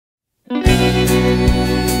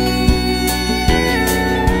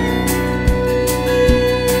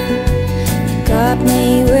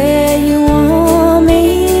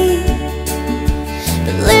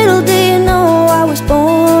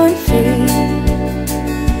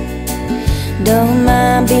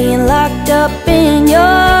up in your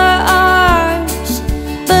arms,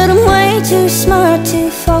 but I'm way too smart to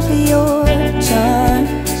fall for your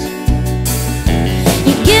charms.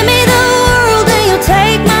 You give me the world and you'll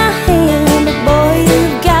take my hand, but boy,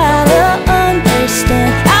 you've gotta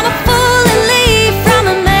understand I'm a fallen leaf from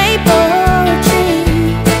a maple tree.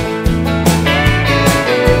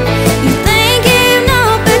 You think you know,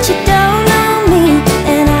 but you don't know me,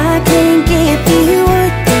 and I can't give you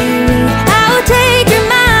what they need. I will take your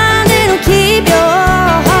mind and I'll keep your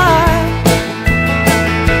heart,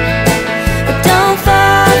 but don't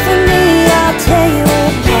fall for me, I'll tear you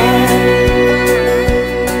apart.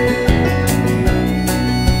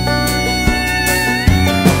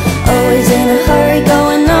 Always in a hurry,